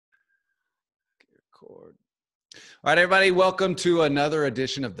Record. All right, everybody, welcome to another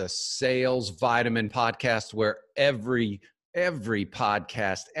edition of the Sales Vitamin Podcast, where every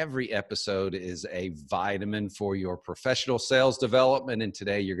podcast, every episode is a vitamin for your professional sales development. And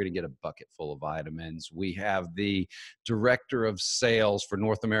today you're going to get a bucket full of vitamins. We have the Director of Sales for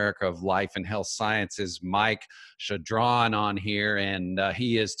North America of Life and Health Sciences, Mike Chaudron, on here. And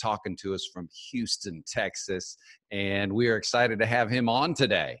he is talking to us from Houston, Texas. And we are excited to have him on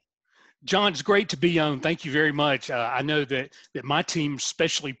today. John, it's great to be on. Thank you very much. I know that my team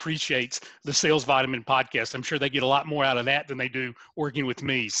especially appreciates the Sales Vitamin Podcast. I'm sure they get a lot more out of that than they do working with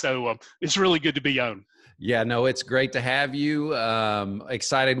me. So it's really good to be on. Yeah, no, it's great to have you.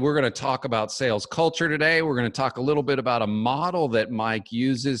 Excited. We're going to talk about sales culture today. We're going to talk a little bit about a model that Mike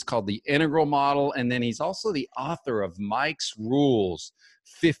uses called the integral model. And then he's also the author of Mike's Rules,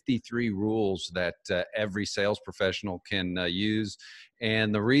 53 rules that every sales professional can use.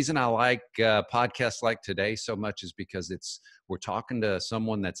 And the reason I like podcasts like today so much is because we're talking to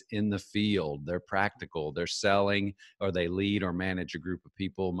someone that's in the field. They're practical. They're selling, or they lead or manage a group of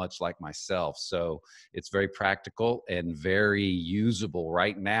people, much like myself. So it's very practical and very usable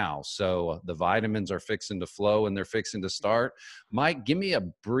right now. So the vitamins are fixing to flow and they're fixing to start. Mike, give me a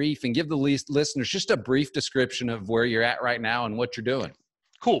brief, and give the listeners just a brief description of where you're at right now and what you're doing.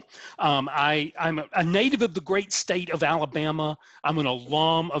 Cool. I'm a native of the great state of Alabama. I'm an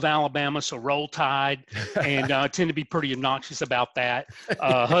alum of Alabama, so roll tide, and tend to be pretty obnoxious about that.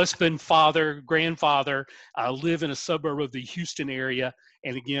 Husband, father, grandfather, live in a suburb of the Houston area,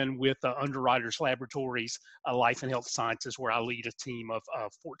 and again with Underwriters Laboratories, Life and Health Sciences, where I lead a team of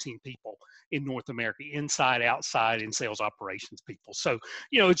 14 people in North America, inside, outside, and sales operations people. So,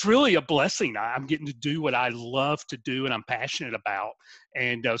 it's really a blessing. I'm getting to do what I love to do and I'm passionate about.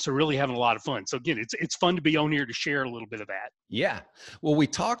 And so really having a lot of fun. So again, it's fun to be on here to share a little bit of that. Yeah. Well, we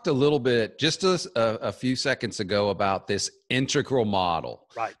talked a little bit just a few seconds ago about this integral model.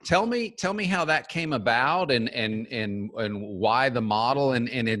 Right. Tell me how that came about and why the model, and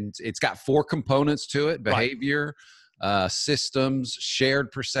it's got 4 components to it: behavior, right, systems,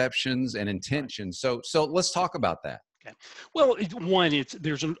 shared perceptions, and intention. Right. So let's talk about that. Okay. Well,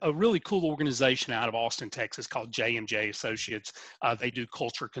 there's a really cool organization out of Austin, Texas called J&J Associates. They do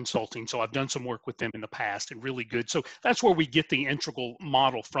culture consulting. So I've done some work with them in the past, and really good. So that's where we get the integral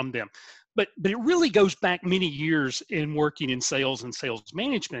model from them. But it really goes back many years in working in sales and sales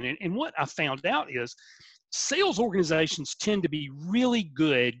management. And what I found out is sales organizations tend to be really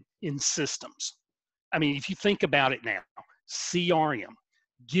good in systems. I mean, if you think about it now, CRM,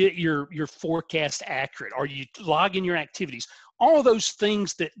 get your forecast accurate. Are you logging your activities? All of those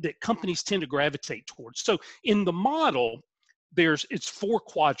things that companies tend to gravitate towards. So in the model, it's 4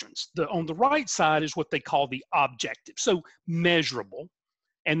 quadrants. On the right side is what they call the objective, so measurable.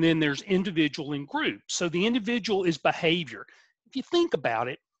 And then there's individual and group. So the individual is behavior. If you think about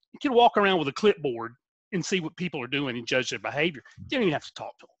it, you can walk around with a clipboard and see what people are doing and judge their behavior. You don't even have to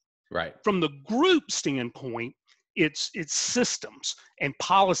talk to them. Right. From the group standpoint, it's systems and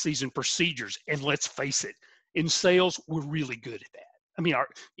policies and procedures. And let's face it, in sales, we're really good at that. I mean,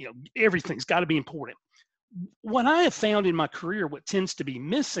 everything's got to be important. What I have found in my career, what tends to be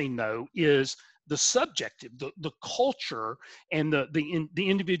missing though, is the subjective, the culture, and the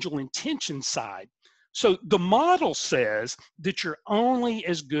individual intention side. So the model says that you're only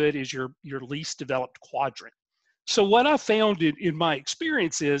as good as your least developed quadrant. So what I found in my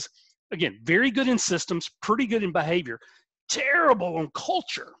experience is, again, very good in systems, pretty good in behavior, terrible on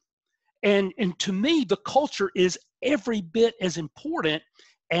culture. And to me, the culture is every bit as important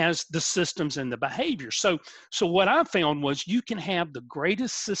as the systems and the behavior. So what I found was you can have the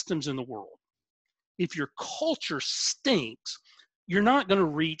greatest systems in the world. If your culture stinks, you're not going to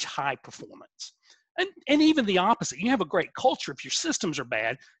reach high performance. And even the opposite. You have a great culture. If your systems are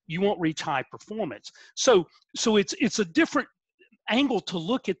bad, you won't reach high performance. So it's a different angle to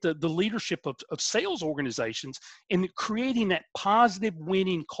look at the leadership of sales organizations and creating that positive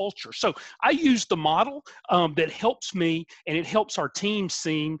winning culture. So I use the model that helps me, and it helps our team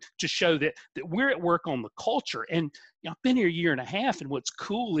seem to show that we're at work on the culture. And I've been here a year and a half, and what's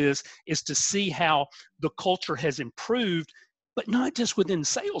cool is to see how the culture has improved, but not just within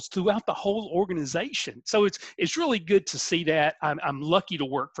sales, throughout the whole organization. So it's really good to see that. I'm lucky to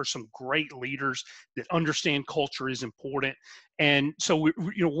work for some great leaders that understand culture is important. And so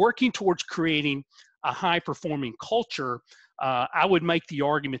we're working towards creating a high-performing culture. I would make the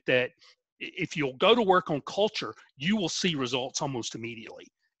argument that if you'll go to work on culture, you will see results almost immediately.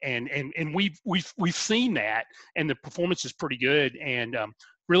 And we've seen that, and the performance is pretty good, and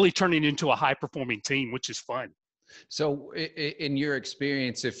really turning into a high-performing team, which is fun. So in your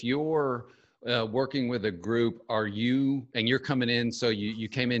experience, if you're working with a group, and you're coming in, so you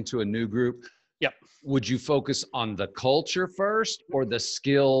came into a new group. Yep. Would you focus on the culture first or the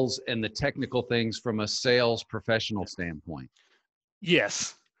skills and the technical things from a sales professional standpoint?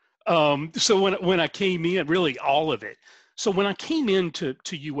 Yes. So when I came in, really all of it. So when I came into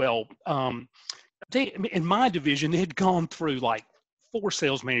UL, they in my division, they had gone through like 4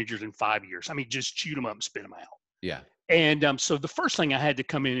 sales managers in 5 years. I mean, just chewed them up and spit them out. Yeah. And so the first thing I had to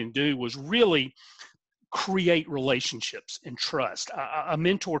come in and do was really create relationships and trust. A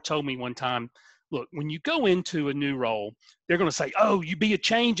mentor told me one time, look, when you go into a new role, they're going to say, oh, you be a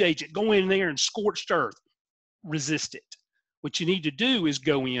change agent, go in there and scorched earth, resist it. What you need to do is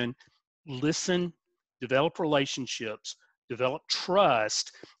go in, listen, develop relationships, develop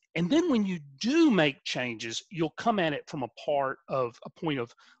trust. And then when you do make changes, you'll come at it from a point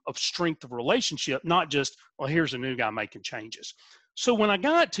of strength of relationship, not just, well, here's a new guy making changes. So when I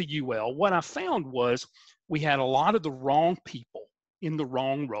got to UL, what I found was we had a lot of the wrong people in the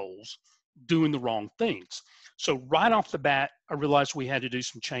wrong roles doing the wrong things. So right off the bat, I realized we had to do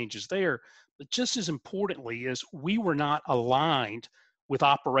some changes there. But just as importantly is we were not aligned with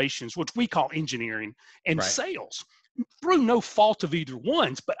operations, which we call engineering, and Right. sales, through no fault of either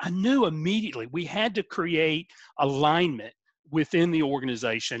ones. But I knew immediately we had to create alignment within the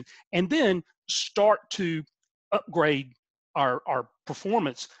organization and then start to upgrade our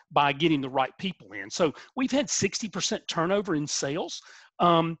performance by getting the right people in. So we've had 60% turnover in sales.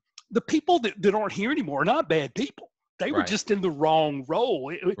 The people that aren't here anymore are not bad people. They were Right. just in the wrong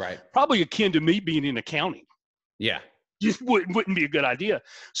role. Right. Probably akin to me being in accounting. Yeah. Just wouldn't be a good idea.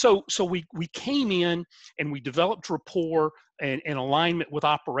 So we came in and we developed rapport and alignment with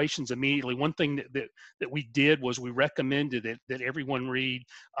operations immediately. One thing that we did was we recommended that everyone read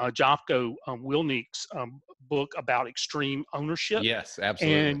Jocko Willnick's book about extreme ownership. Yes,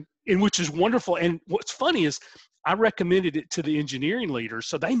 absolutely. And which is wonderful. And what's funny is I recommended it to the engineering leaders,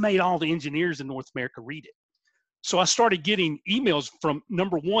 so they made all the engineers in North America read it. So I started getting emails from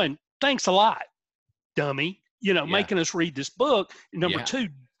number one, thanks a lot, dummy, Yeah. making us read this book. And number Yeah. two,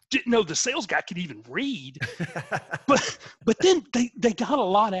 didn't know the sales guy could even read. But then they got a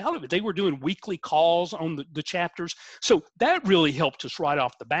lot out of it. They were doing weekly calls on the chapters. So that really helped us right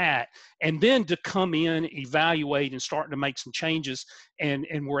off the bat. And then to come in, evaluate, and start to make some changes, and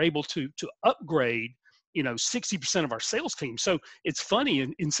we're able to upgrade, 60% of our sales team. So it's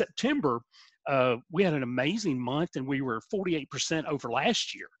funny, in September, we had an amazing month, and we were 48% over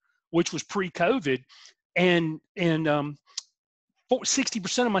last year, which was pre-COVID. And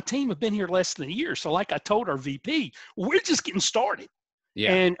 60% of my team have been here less than a year. So like I told our VP, we're just getting started.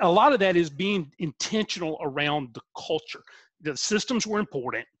 Yeah. And a lot of that is being intentional around the culture. The systems were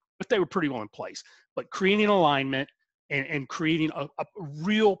important, but they were pretty well in place. But creating alignment and creating a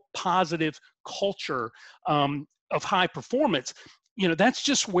real positive culture of high performance, that's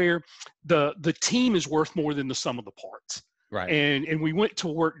just where the team is worth more than the sum of the parts. Right. And we went to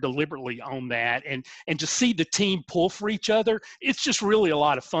work deliberately on that, and to see the team pull for each other, it's just really a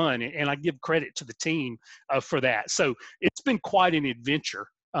lot of fun. And I give credit to the team for that. So it's been quite an adventure.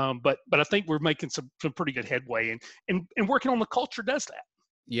 But I think we're making some pretty good headway, and working on the culture does that.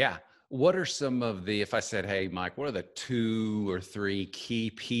 Yeah. What are some of if I said, hey, Mike, what are the 2 or 3 key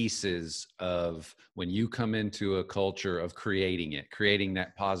pieces of when you come into a culture of creating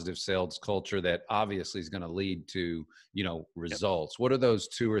that positive sales culture that obviously is going to lead to, results? Yep. What are those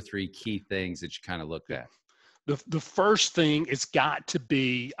 2 or 3 key things that you kind of looked at? The first thing is got to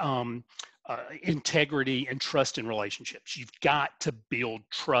be integrity and trust in relationships. You've got to build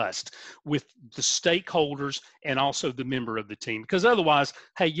trust with the stakeholders and also the member of the team, because otherwise,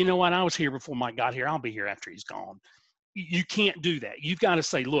 hey, you know what? I was here before Mike got here. I'll be here after he's gone. You can't do that. You've got to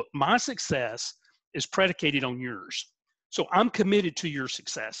say, look, my success is predicated on yours. So I'm committed to your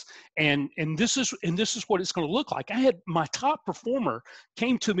success. And this is what it's going to look like. I had my top performer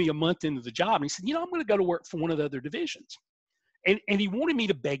came to me a month into the job, and he said, I'm going to go to work for one of the other divisions. And he wanted me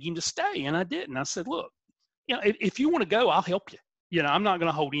to beg him to stay, and I didn't. I said, look, if you want to go, I'll help you. I'm not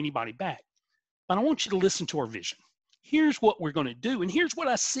going to hold anybody back. But I want you to listen to our vision. Here's what we're going to do, and here's what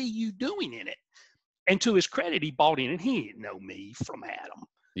I see you doing in it. And to his credit, he bought in, and he didn't know me from Adam.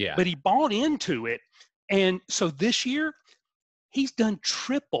 Yeah. But he bought into it. And so this year, he's done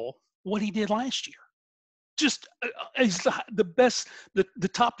triple what he did last year. Just he's the best, the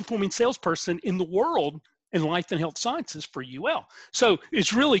top performing salesperson in the world in life and health sciences for UL. So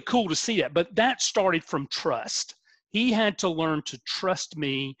it's really cool to see that. But that started from trust. He had to learn to trust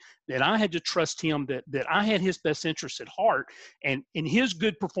me, that I had to trust him, that I had his best interests at heart, and his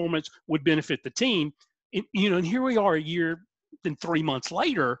good performance would benefit the team. And here we are a year and 3 months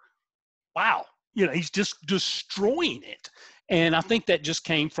later, wow, he's just destroying it. And I think that just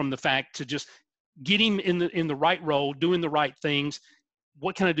came from the fact to just get him in the right role, doing the right things.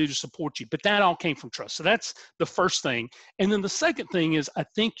 What can I do to support you? But that all came from trust. So that's the first thing. And then the second thing is, I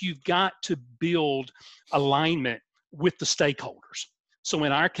think you've got to build alignment with the stakeholders. So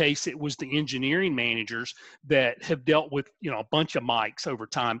in our case, it was the engineering managers that have dealt with, a bunch of mics over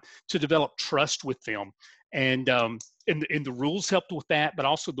time to develop trust with them. And the rules helped with that, but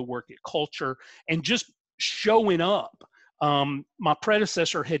also the work at culture and just showing up. My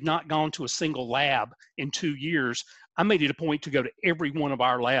predecessor had not gone to a single lab in 2 years. I made it a point to go to every one of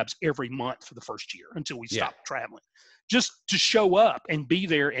our labs every month for the first year until we stopped traveling, just to show up and be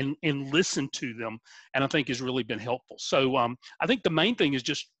there and listen to them. And I think has really been helpful. So I think the main thing is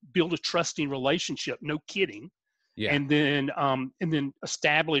just build a trusting relationship, no kidding. Yeah. And then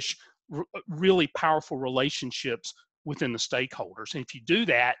establish really powerful relationships within the stakeholders. And if you do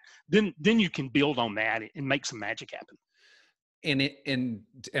that, then you can build on that and make some magic happen.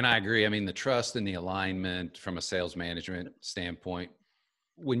 And I agree. I mean, the trust and the alignment from a sales management standpoint,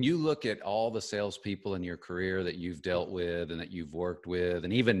 when you look at all the salespeople in your career that you've dealt with and that you've worked with,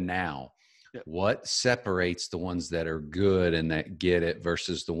 and even now, what separates the ones that are good and that get it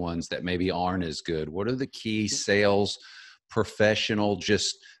versus the ones that maybe aren't as good? What are the key sales professional,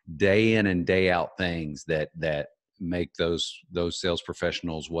 just day in and day out things that make those sales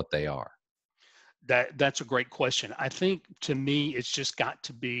professionals what they are? That's a great question. I think to me, it's just got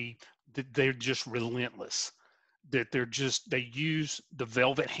to be that they're just relentless, that they use the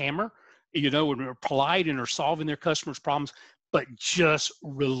velvet hammer, and are polite and are solving their customers' problems, but just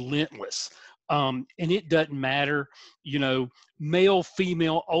relentless. And it doesn't matter, male,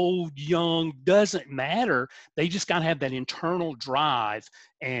 female, old, young, doesn't matter. They just got to have that internal drive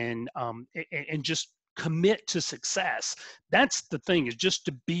and just commit to success. That's the thing, is just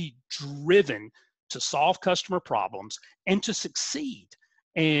to be driven to solve customer problems and to succeed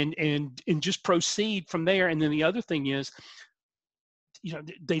and just proceed from there. And then the other thing is,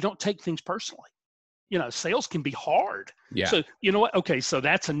 they don't take things personally. Sales can be hard. Yeah. So you know what? Okay, so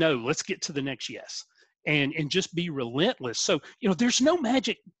that's a no. Let's get to the next yes. And just be relentless. So, there's no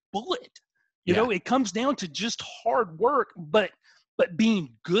magic bullet. It comes down to just hard work, but being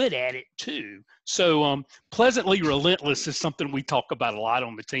good at it too. So pleasantly relentless is something we talk about a lot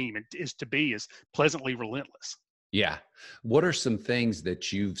on the team, and is pleasantly relentless. Yeah. What are some things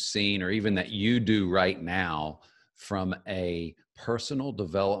that you've seen or even that you do right now from a personal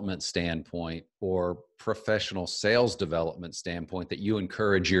development standpoint or professional sales development standpoint that you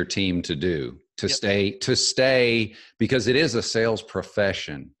encourage your team to do to stay, because it is a sales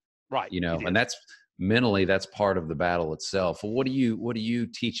profession, right? And that's mentally, that's part of the battle itself. Well, what are you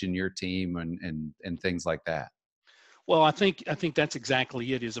teaching your team and things like that? Well, I think that's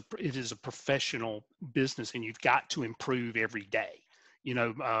exactly it. It is a professional business, and you've got to improve every day.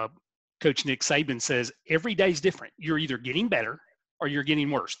 Coach Nick Saban says every day is different. You're either getting better or you're getting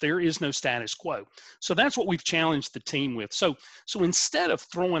worse. There is no status quo. So that's what we've challenged the team with. So instead of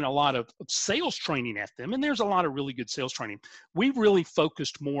throwing a lot of sales training at them, and there's a lot of really good sales training, we've really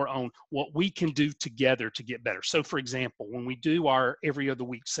focused more on what we can do together to get better. So for example, when we do our every other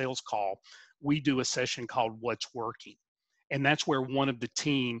week sales call, we do a session called What's Working. And that's where one of the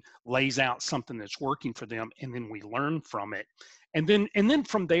team lays out something that's working for them, and then we learn from it. And then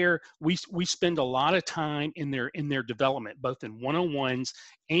from there, we spend a lot of time in their development, both in one-on-ones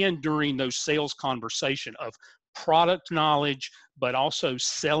and during those sales conversation of product knowledge, but also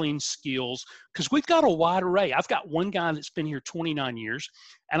selling skills, because we've got a wide array. I've got one guy that's been here 29 years,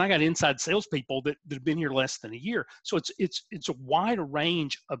 and I got inside salespeople that have been here less than a year. So it's a wide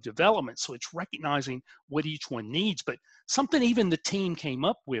range of development. So it's recognizing what each one needs. But something even the team came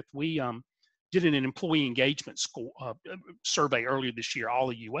up with, we did an employee engagement survey earlier this year,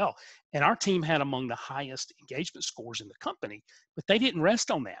 all of UL, and our team had among the highest engagement scores in the company, but they didn't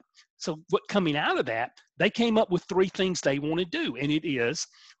rest on that. So what coming out of that, they came up with 3 things they want to do, and it is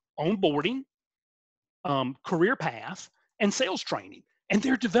onboarding, career path, and sales training. And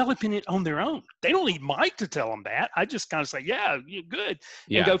they're developing it on their own. They don't need Mike to tell them that. I just kind of say, yeah, you're good,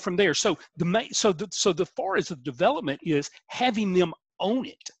 and go from there. So the far as the development is having them own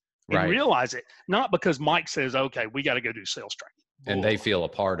it. And realize it, not because Mike says, okay, we got to go do sales training. And they feel a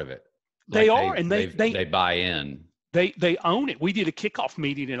part of it. They are, and they buy in. They own it. We did a kickoff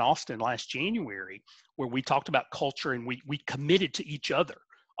meeting in Austin last January where we talked about culture, and we committed to each other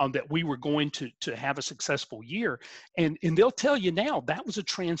that we were going to have a successful year. And they'll tell you now that was a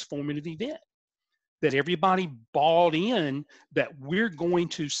transformative event. that everybody bought in that we're going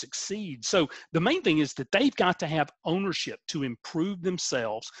to succeed. So the main thing is that they've got to have ownership to improve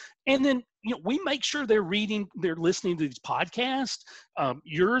themselves. And then, we make sure they're listening to these podcasts.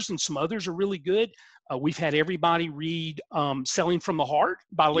 Yours and some others are really good. We've had everybody read Selling from the Heart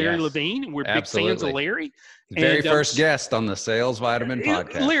by Larry Yes, Levine, and we're big fans of absolutely. Larry. Very first guest on the Sales Vitamin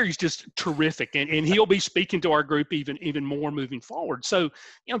podcast. Larry's just terrific, and he'll be speaking to our group even more moving forward. So,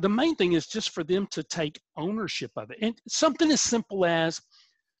 the main thing is just for them to take ownership of it. And something as simple as,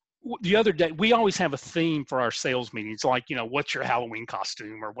 the other day, we always have a theme for our sales meetings, like, what's your Halloween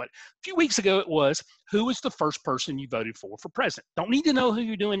costume, or what. A few weeks ago it was, who was the first person you voted for president? Don't need to know who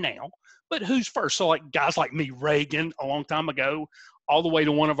you're doing now, but who's first? So like guys like me, Reagan a long time ago, all the way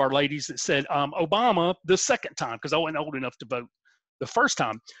to one of our ladies that said Obama the second time, because I wasn't old enough to vote the first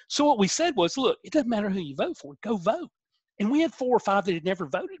time. So what we said was, look, it doesn't matter who you vote for, go vote. And we had 4 or 5 that had never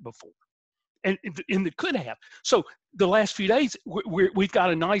voted before. And that could have. So the last few days, we've got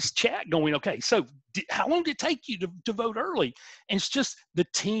a nice chat going. Okay, so how long did it take you to vote early? And it's just the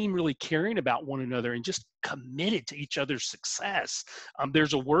team really caring about one another and just committed to each other's success.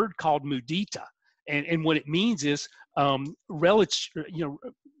 There's a word called mudita, and what it means is relishing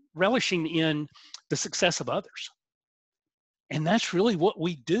in the success of others. And that's really what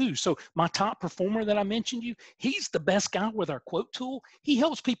we do. So my top performer that I mentioned you, he's the best guy with our quote tool. He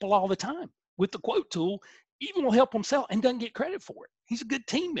helps people all the time with the quote tool, even will help himself and doesn't get credit for it. He's a good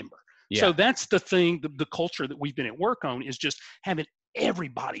team member. Yeah. So that's the thing, the culture that we've been at work on is just having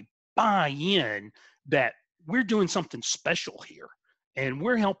everybody buy in that we're doing something special here. And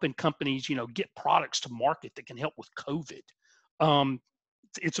we're helping companies, get products to market that can help with COVID.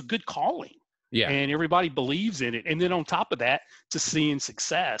 It's a good calling. Yeah. And everybody believes in it. And then on top of that, to seeing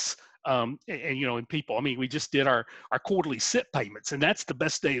success. And people, we just did our quarterly SIP payments, and that's the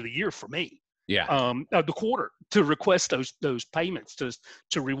best day of the year for me. Yeah. The quarter, to request those payments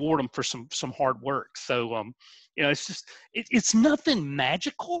to reward them for some hard work. So, it's just, it's nothing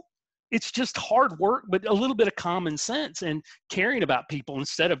magical. It's just hard work, but a little bit of common sense and caring about people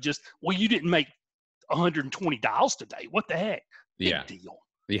instead of just, well, you didn't make 120 dials today. What the heck? Big deal.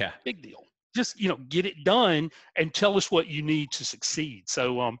 Yeah. Big deal. Just, get it done and tell us what you need to succeed.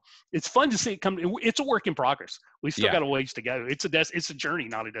 So it's fun to see it come. It's a work in progress. We still got a ways to go. It's a journey,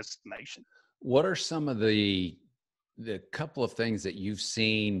 not a destination. What are some of the couple of things that you've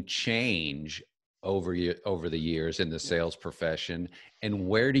seen change over the years in the sales profession, and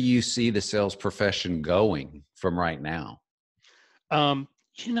where do you see the sales profession going from right now? The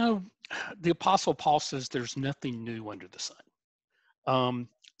Apostle Paul says there's nothing new under the sun.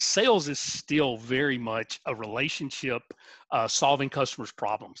 Sales is still very much a relationship, solving customers'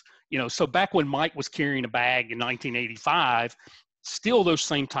 problems. So back when Mike was carrying a bag in 1985, still those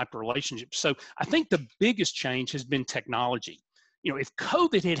same type of relationships. So I think the biggest change has been technology. If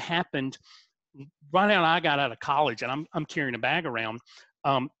COVID had happened right now, I got out of college and I'm carrying a bag around,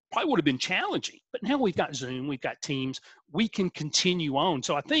 probably would have been challenging. But now we've got Zoom, we've got Teams, we can continue on.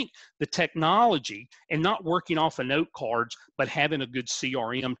 So I think the technology and not working off of note cards, but having a good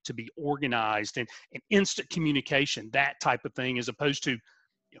CRM to be organized and instant communication, that type of thing, as opposed to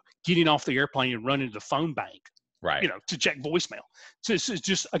getting off the airplane and running to the phone bank, right? To check voicemail. So it's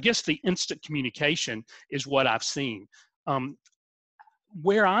just, I guess the instant communication is what I've seen.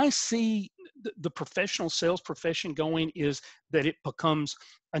 Where I see the professional sales profession going is that it becomes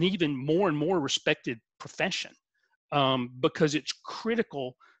an even more and more respected profession, because it's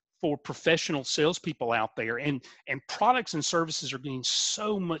critical for professional salespeople out there, and products and services are getting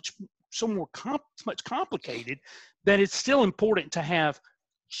so much complicated that it's still important to have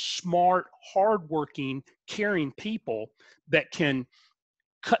smart, hardworking, caring people that can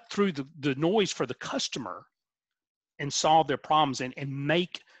cut through the noise for the customer and solve their problems and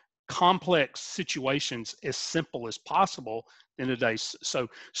make complex situations as simple as possible in the days. So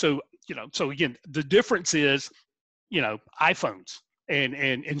again, the difference is, iPhones and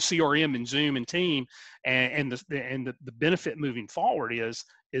CRM and Zoom and Team, and the benefit moving forward is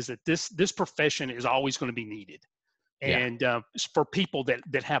that this profession is always going to be needed, and for people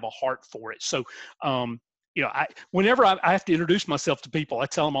that have a heart for it. So, whenever I have to introduce myself to people, I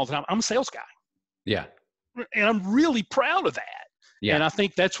tell them all the time, I'm a sales guy. Yeah. And I'm really proud of that. Yeah. And I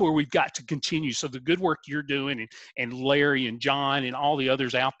think that's where we've got to continue. So the good work you're doing, and Larry and John and all the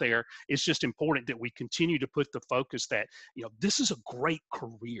others out there, it's just important that we continue to put the focus that, this is a great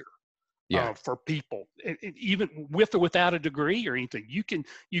career. Yeah. for people, even with or without a degree or anything. You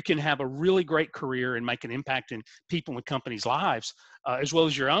can have a really great career and make an impact in people and companies' lives, as well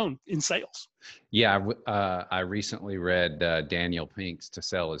as your own in sales. Yeah. I recently read Daniel Pink's To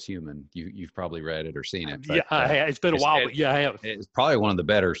Sell is Human. You've probably read it or seen it, Yeah, but it's been a while, but yeah, I have. it's probably one of the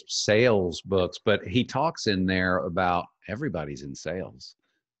better sales books. But he talks in there about everybody's in sales.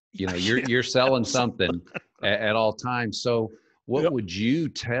 You know, you're selling something at all times. So what Yep. would you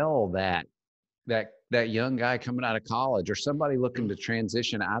tell that young guy coming out of college or somebody looking to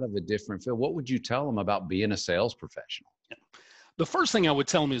transition out of a different field? What would you tell them about being a sales professional? The first thing I would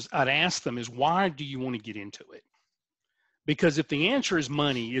tell them is I'd ask them is, why do you want to get into it? Because if the answer is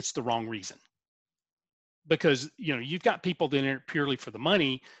money, it's the wrong reason. Because you've got people that enter purely for the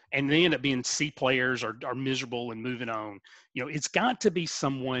money and they end up being C players or are miserable and moving on. It's got to be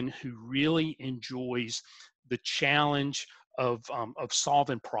someone who really enjoys the challenge of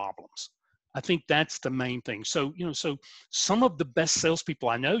solving problems. I think that's the main thing. So so some of the best salespeople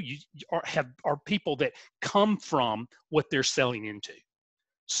I know are people that come from what they're selling into.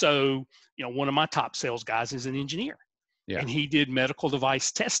 So one of my top sales guys is an engineer. Yeah. And he did medical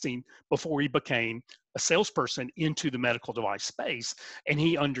device testing before he became a salesperson into the medical device space, and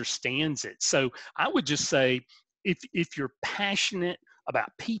he understands it. So I would just say, if you're passionate about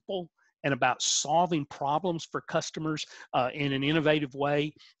people and about solving problems for customers in an innovative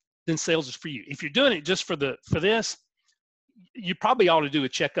way, then sales is for you. If you're doing it just for this, you probably ought to do a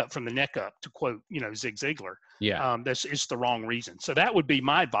checkup from the neck up, to quote Zig Ziglar. Yeah. It's the wrong reason. So that would be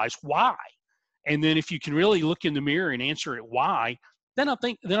my advice. Why? And then if you can really look in the mirror and answer it why, then I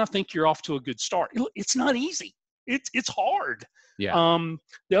think you're off to a good start. It's not easy. It's hard. Yeah.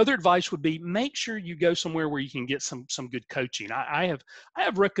 The other advice would be, make sure you go somewhere where you can get some good coaching. I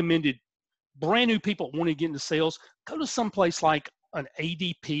have recommended brand new people wanting to get into sales, go to some place like an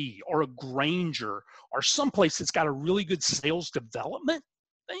ADP or a Granger or someplace that's got a really good sales development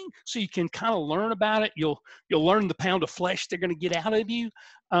thing, so you can kind of learn about it. You'll learn the pound of flesh they're going to get out of you,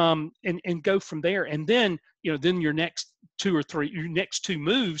 and go from there. And then then your next two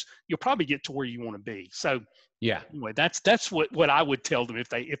moves, you'll probably get to where you want to be. So yeah, anyway, that's what I would tell them if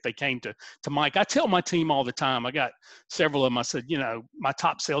they came to Mike. I tell my team all the time. I got several of them. I said, my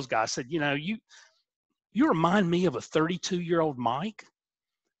top sales guy said, you remind me of a 32-year-old Mike,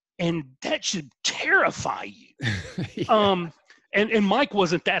 and that should terrify you. Yeah. And Mike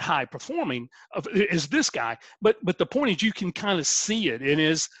wasn't that high performing as this guy, but the point is, you can kind of see it. And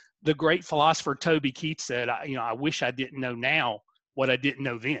as the great philosopher Toby Keith said, I wish I didn't know now what I didn't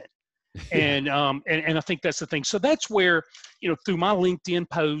know then. And I think that's the thing. So that's where, through my LinkedIn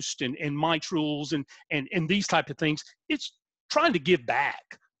post and Mike's rules and these type of things, it's trying to give back,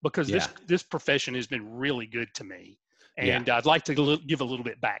 because this profession has been really good to me, and I'd like to give a little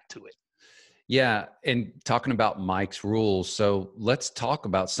bit back to it. Yeah. And talking about Mike's rules. So let's talk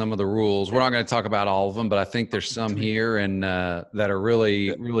about some of the rules. We're not going to talk about all of them, but I think there's some here and that are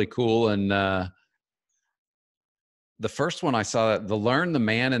really, really cool. And the first one I saw, the learn the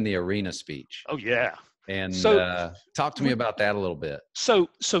man in the arena speech. Oh yeah. And so talk to me about that a little bit. So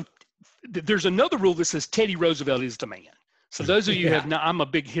there's another rule that says Teddy Roosevelt is the man. So those of you who have not, I'm a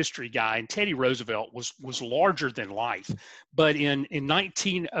big history guy, and Teddy Roosevelt was larger than life. But in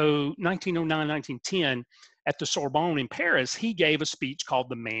 1909, 1910, at the Sorbonne in Paris, he gave a speech called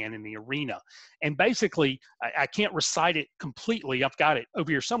The Man in the Arena. And basically, I can't recite it completely. I've got it over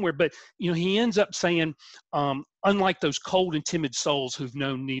here somewhere. But, he ends up saying, unlike those cold and timid souls who've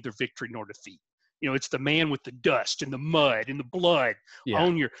known neither victory nor defeat. It's the man with the dust and the mud and the blood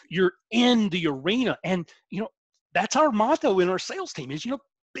on you're in the arena. And, that's our motto in our sales team is,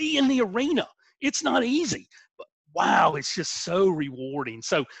 be in the arena. It's not easy, but wow, it's just so rewarding.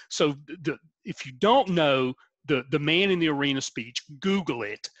 So if you don't know the man in the arena speech, Google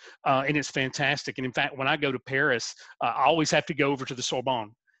it, and it's fantastic. And in fact, when I go to Paris, I always have to go over to the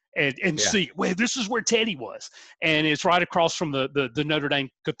Sorbonne and see, well, this is where Teddy was, and it's right across from the Notre Dame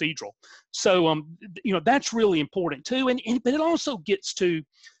Cathedral. So that's really important too. But it also gets to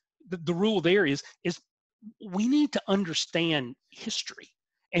the rule there is we need to understand history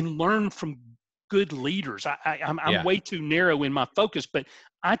and learn from good leaders. I'm way too narrow in my focus, but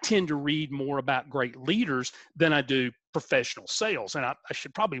I tend to read more about great leaders than I do professional sales. And I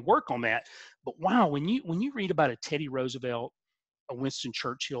should probably work on that. But wow, when you read about a Teddy Roosevelt, a Winston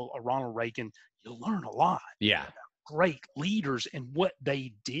Churchill, a Ronald Reagan, you learn a lot. Yeah. Great leaders and what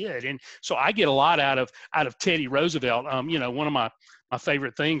they did. And so I get a lot out of Teddy Roosevelt. One of my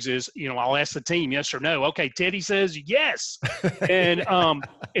favorite things is, I'll ask the team yes or no. Okay, Teddy says yes. And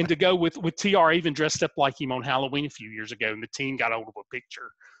to go with TR, even dressed up like him on Halloween a few years ago, and the team got hold of a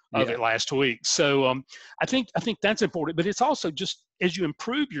picture of it last week. So I think that's important, but it's also just as you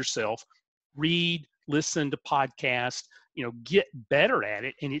improve yourself, read, listen to podcasts, get better at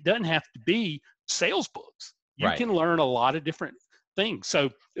it. And it doesn't have to be sales books. You can learn a lot of different things. So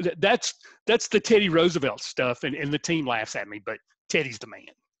that's the Teddy Roosevelt stuff. And the team laughs at me, but Teddy's the man.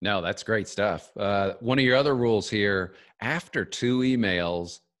 No, that's great stuff. One of your other rules here, after 2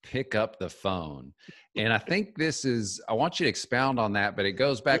 emails, pick up the phone. And I think I want you to expound on that, but it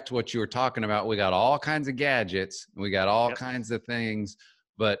goes back to what you were talking about. We got all kinds of gadgets, we got all kinds of things,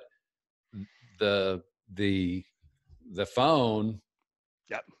 but the phone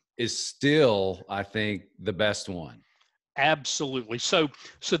is still, I think, the best one. Absolutely. So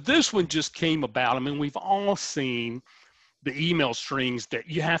this one just came about. I mean, we've all seen the email strings that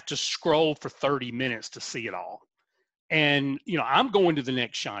you have to scroll for 30 minutes to see it all. And, I'm going to the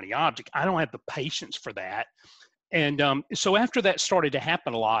next shiny object. I don't have the patience for that. And so after that started to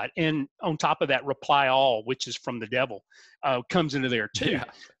happen a lot, and on top of that, reply all, which is from the devil, comes into there too. Yeah.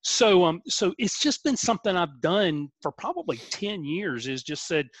 So it's just been something I've done for probably 10 years, is just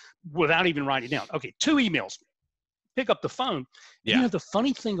said, without even writing it down, okay, 2 emails, pick up the phone. Yeah. The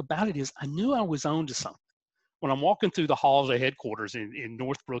funny thing about it is I knew I was on to something. When I'm walking through the halls of headquarters in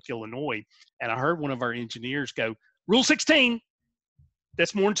Northbrook, Illinois, and I heard one of our engineers go, Rule 16,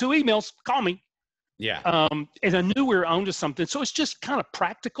 that's more than 2 emails, call me. Yeah. And I knew we were on to something. So it's just kind of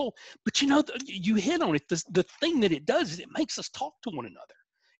practical. But, you hit on it. The thing that it does is it makes us talk to one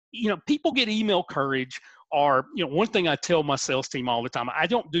another. People get email courage, or, one thing I tell my sales team all the time, I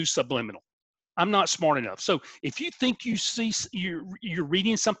don't do subliminal. I'm not smart enough. So if you think you're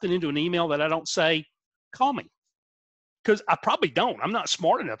reading something into an email that I don't say, call me. Because I probably don't. I'm not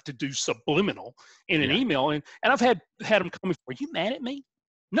smart enough to do subliminal in an email. And I've had them call me, are you mad at me?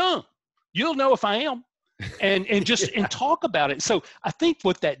 No. You'll know if I am, and just and talk about it. So I think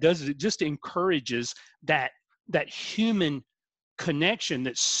what that does is it just encourages that human connection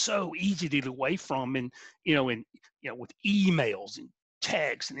that's so easy to get away from, and with emails and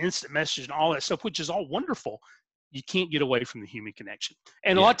texts and instant message and all that stuff, which is all wonderful. You can't get away from the human connection.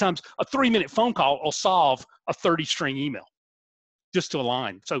 And a lot of times, a 3-minute phone call will solve a 30-string email just to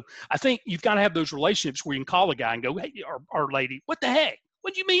align. So I think you've got to have those relationships where you can call a guy and go, hey, or lady, what the heck?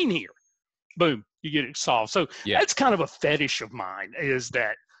 What do you mean here? Boom, you get it solved. So that's kind of a fetish of mine, is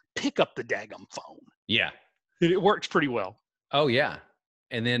that pick up the daggum phone. Yeah. It works pretty well. Oh, yeah.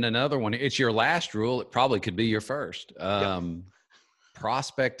 And then another one, it's your last rule. It probably could be your first.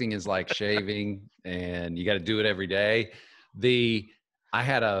 Prospecting is like shaving, and you got to do it every day. This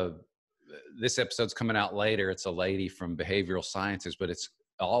episode's coming out later. It's a lady from behavioral sciences, but it's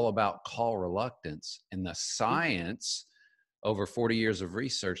all about call reluctance and the science over 40 years of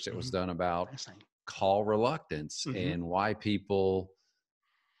research that was done about call reluctance and why people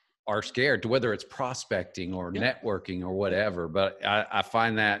are scared, to whether it's prospecting or networking or whatever. But I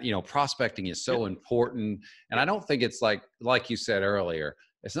find that, prospecting is so important. And I don't think it's like you said earlier,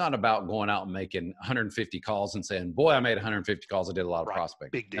 it's not about going out and making 150 calls and saying, boy, I made 150 calls. I did a lot of prospecting.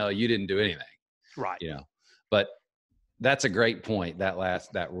 Big deal. No, you didn't do anything. Right. But that's a great point.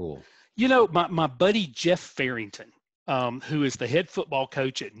 That rule. My buddy, Jeff Farrington, who is the head football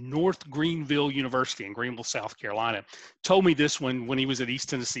coach at North Greenville University in Greenville, South Carolina, told me this when he was at East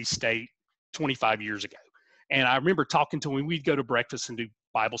Tennessee State 25 years ago. And I remember talking to him. We'd go to breakfast and do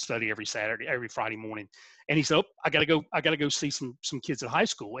Bible study every Friday morning. And he said, oh, I gotta go see some kids at high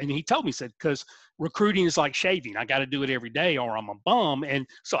school. And he told me, he said, because recruiting is like shaving. I got to do it every day or I'm a bum. And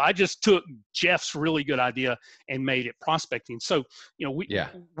so I just took Jeff's really good idea and made it prospecting. So,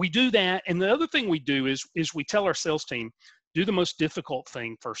 we do that. And the other thing we do is we tell our sales team, do the most difficult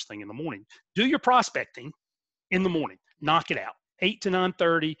thing first thing in the morning. Do your prospecting in the morning, knock it out. 8 to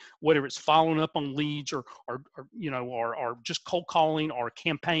 9:30, whether it's following up on leads or just cold calling or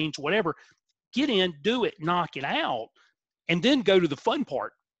campaigns, whatever. Get in, do it, knock it out, and then go to the fun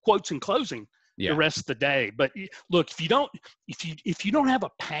part, quotes and closing the rest of the day. But look, if you don't have a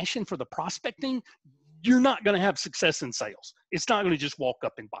passion for the prospecting, you're not going to have success in sales. It's not going to just walk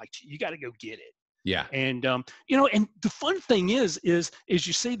up and bite you. You got to go get it. Yeah. And, and the fun thing is you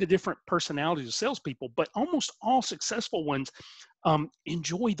see the different personalities of salespeople, but almost all successful ones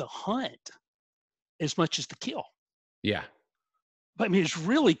enjoy the hunt as much as the kill. Yeah. But I mean, it's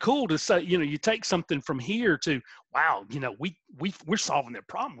really cool to say, you take something from here to, wow, we're solving that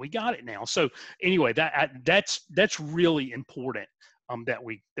problem. We got it now. So anyway, that's really important. That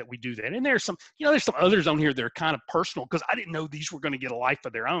we do that. And there's some others on here that are kind of personal, because I didn't know these were going to get a life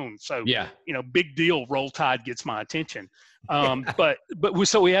of their own. So, big deal. Roll Tide gets my attention. But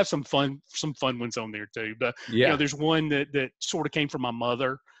we have some fun ones on there too. But, there's one that sort of came from my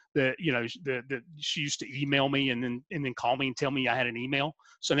mother. that, that she used to email me and then call me and tell me I had an email.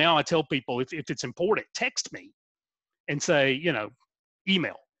 So now I tell people, if it's important, text me and say,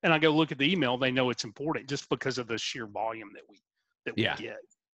 email. And I go look at the email, they know it's important just because of the sheer volume that we Yeah. get.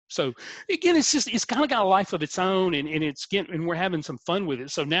 So again, it's kind of got a life of its own, and and we're having some fun with it.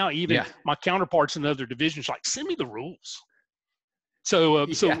 So now even my counterparts in other divisions like, send me the rules. So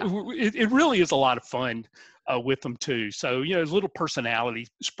it really is a lot of fun with them too. So there's a little personality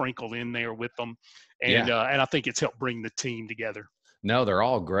sprinkled in there with them, and I think it's helped bring the team together. No, they're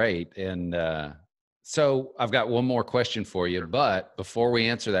all great, and so I've got one more question for you. But before we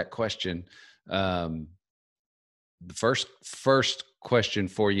answer that question, the first question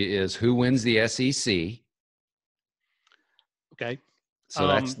for you is, who wins the SEC? Okay.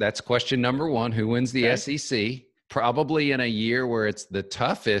 So that's question number one. Who wins the SEC? Probably in a year where it's the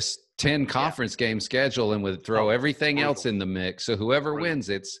toughest 10 conference game schedule and would throw everything else in the mix. So whoever wins,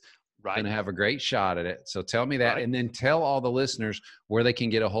 it's going to have a great shot at it. So tell me that, and then tell all the listeners where they can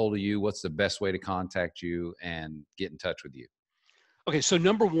get a hold of you. What's the best way to contact you and get in touch with you? Okay, so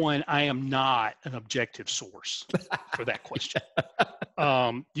number one, I am not an objective source for that question.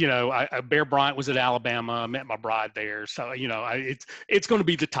 Bear Bryant was at Alabama. I met my bride there. So, it's going to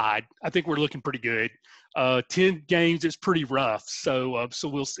be the Tide. I think we're looking pretty good. 10 games is pretty rough. So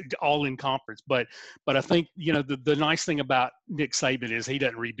we'll see, all in conference. But I think, the nice thing about Nick Saban is he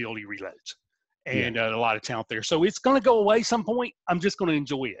doesn't rebuild, he reloads. And a lot of talent there. So it's going to go away some point. I'm just going to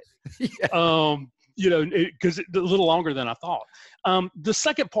enjoy it. Because it's a little longer than I thought. The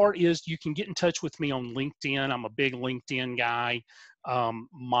second part is you can get in touch with me on LinkedIn. I'm a big LinkedIn guy.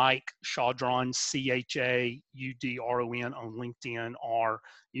 Mike Chaudron, Chaudron on LinkedIn, or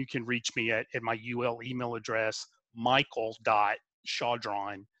you can reach me at my UL email address,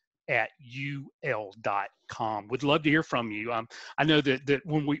 michael.chaudron@ul.com. Would love to hear from you. I know that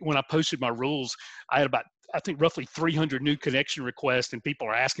when I posted my rules, I had I think roughly 300 new connection requests, and people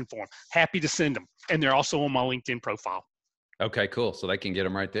are asking for them. Happy to send them. And they're also on my LinkedIn profile. Okay, cool. So they can get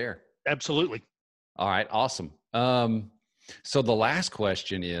them right there. Absolutely. All right. Awesome. So the last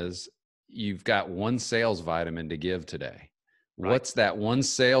question is, you've got one sales vitamin to give today. Right. What's that one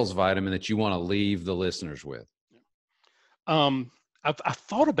sales vitamin that you want to leave the listeners with? I've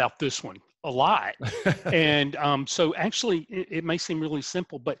thought about this one a lot. And so actually it may seem really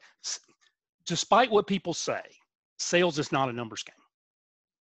simple, but despite what people say, sales is not a numbers game.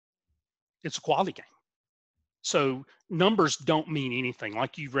 It's a quality game. So numbers don't mean anything.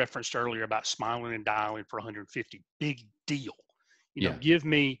 Like you referenced earlier about smiling and dialing for 150, big deal. Give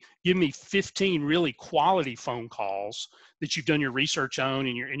me 15 really quality phone calls that you've done your research on,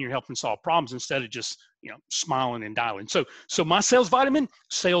 and you're helping solve problems instead of just smiling and dialing. So my sales vitamin: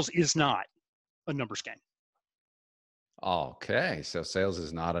 sales is not a numbers game. Okay, so sales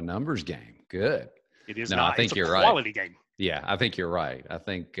is not a numbers game. Good. It is not. I think you're right. Quality game. Yeah, I think you're right. I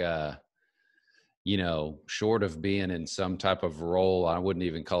think short of being in some type of role, I wouldn't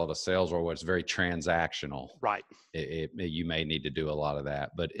even call it a sales role. It's very transactional. Right. You may need to do a lot of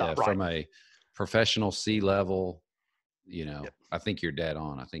that, but from a professional C-level, I think you're dead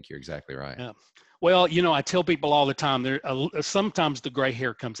on. I think you're exactly right. Yeah. Well, I tell people all the time, sometimes the gray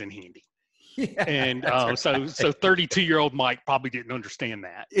hair comes in handy. Yeah, and so 32-year-old Mike probably didn't understand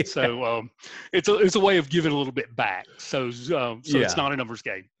that. Yeah. So it's a way of giving a little bit back. So it's not a numbers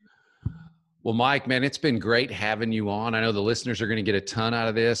game. Well, Mike, man, it's been great having you on. I know the listeners are going to get a ton out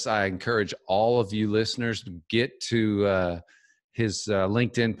of this. I encourage all of you listeners to get to his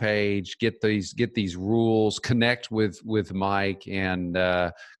LinkedIn page, get these rules, connect with Mike,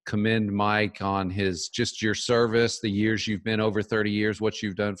 and commend Mike on your service. The years you've been, over 30 years, what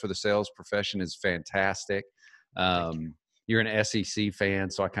you've done for the sales profession is fantastic. You're an SEC fan,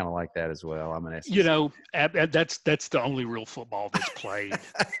 so I kind of like that as well. I'm an SEC. That's the only real football that's played.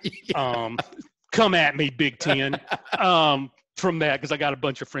 Come at me, Big Ten. From that, because I got a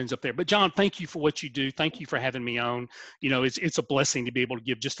bunch of friends up there. But John, thank you for what you do. Thank you for having me on. It's a blessing to be able to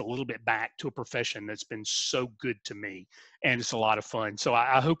give just a little bit back to a profession that's been so good to me, and it's a lot of fun. So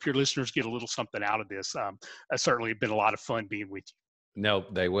I hope your listeners get a little something out of this. I certainly have been a lot of fun being with you. No,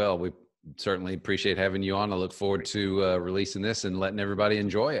 they will. We certainly appreciate having you on. I look forward to releasing this and letting everybody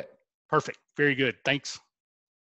enjoy it. Perfect. Very good. Thanks.